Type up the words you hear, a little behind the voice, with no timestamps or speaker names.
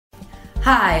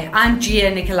Hi, I'm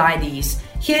Gia Nicolaides.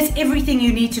 Here's everything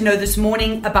you need to know this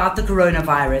morning about the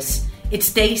coronavirus.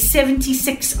 It's day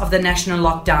 76 of the national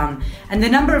lockdown, and the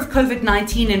number of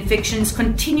COVID-19 infections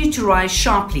continue to rise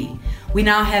sharply. We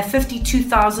now have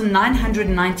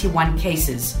 52,991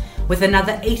 cases, with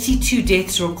another 82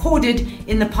 deaths recorded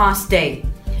in the past day.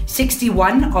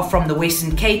 61 are from the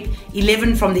Western Cape,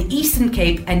 11 from the Eastern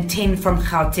Cape, and 10 from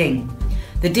Gauteng.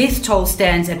 The death toll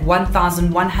stands at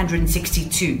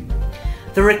 1,162.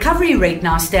 The recovery rate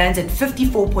now stands at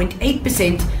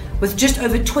 54.8%, with just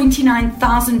over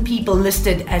 29,000 people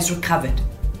listed as recovered.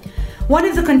 One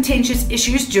of the contentious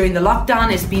issues during the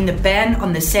lockdown has been the ban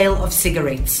on the sale of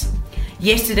cigarettes.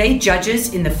 Yesterday,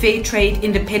 judges in the Fair Trade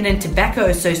Independent Tobacco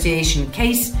Association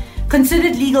case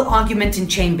considered legal argument in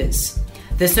chambers.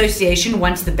 The association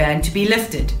wants the ban to be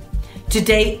lifted.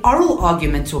 Today, oral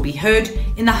arguments will be heard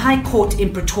in the High Court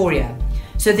in Pretoria,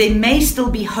 so there may still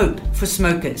be hope for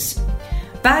smokers.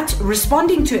 But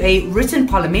responding to a written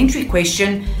parliamentary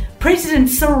question, President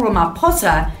Cyril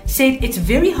Ramaphosa said it's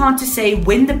very hard to say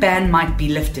when the ban might be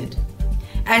lifted.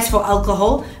 As for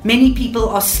alcohol, many people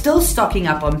are still stocking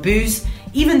up on booze,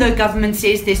 even though government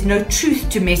says there's no truth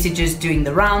to messages doing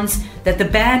the rounds that the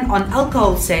ban on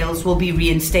alcohol sales will be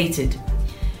reinstated.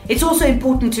 It's also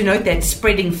important to note that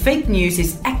spreading fake news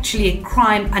is actually a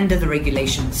crime under the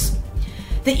regulations.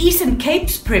 The Eastern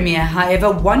Cape's Premier,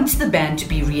 however, wants the ban to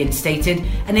be reinstated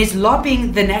and is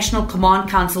lobbying the National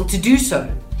Command Council to do so.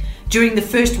 During the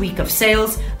first week of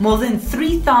sales, more than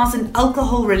 3,000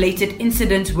 alcohol-related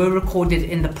incidents were recorded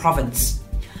in the province.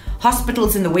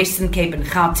 Hospitals in the Western Cape and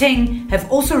Gauteng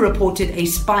have also reported a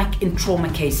spike in trauma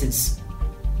cases.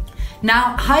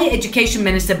 Now, Higher Education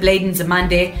Minister Blade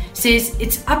Nzimande says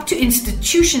it's up to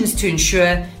institutions to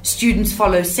ensure students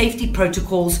follow safety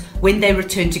protocols when they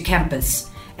return to campus.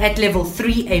 At level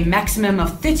 3, a maximum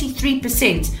of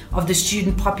 33% of the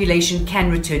student population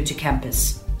can return to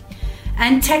campus.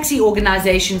 And taxi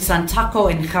organisation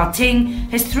Santaco in Gauteng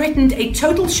has threatened a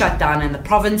total shutdown in the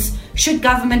province should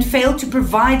government fail to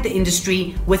provide the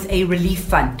industry with a relief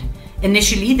fund.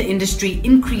 Initially, the industry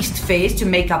increased fares to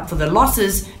make up for the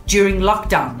losses during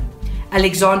lockdown.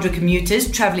 Alexandra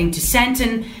commuters travelling to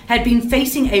Sandton had been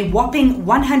facing a whopping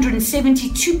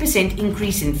 172%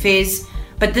 increase in fares,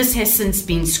 but this has since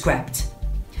been scrapped.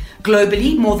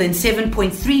 Globally, more than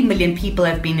 7.3 million people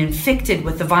have been infected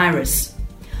with the virus.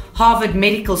 Harvard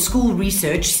Medical School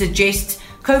research suggests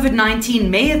COVID-19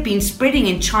 may have been spreading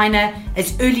in China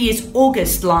as early as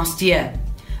August last year.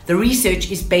 The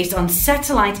research is based on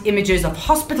satellite images of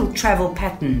hospital travel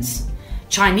patterns.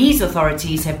 Chinese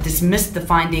authorities have dismissed the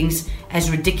findings as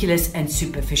ridiculous and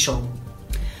superficial.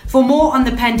 For more on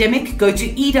the pandemic, go to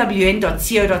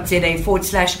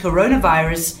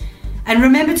ewn.co.za/coronavirus, and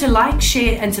remember to like,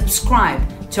 share and subscribe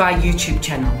to our YouTube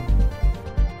channel.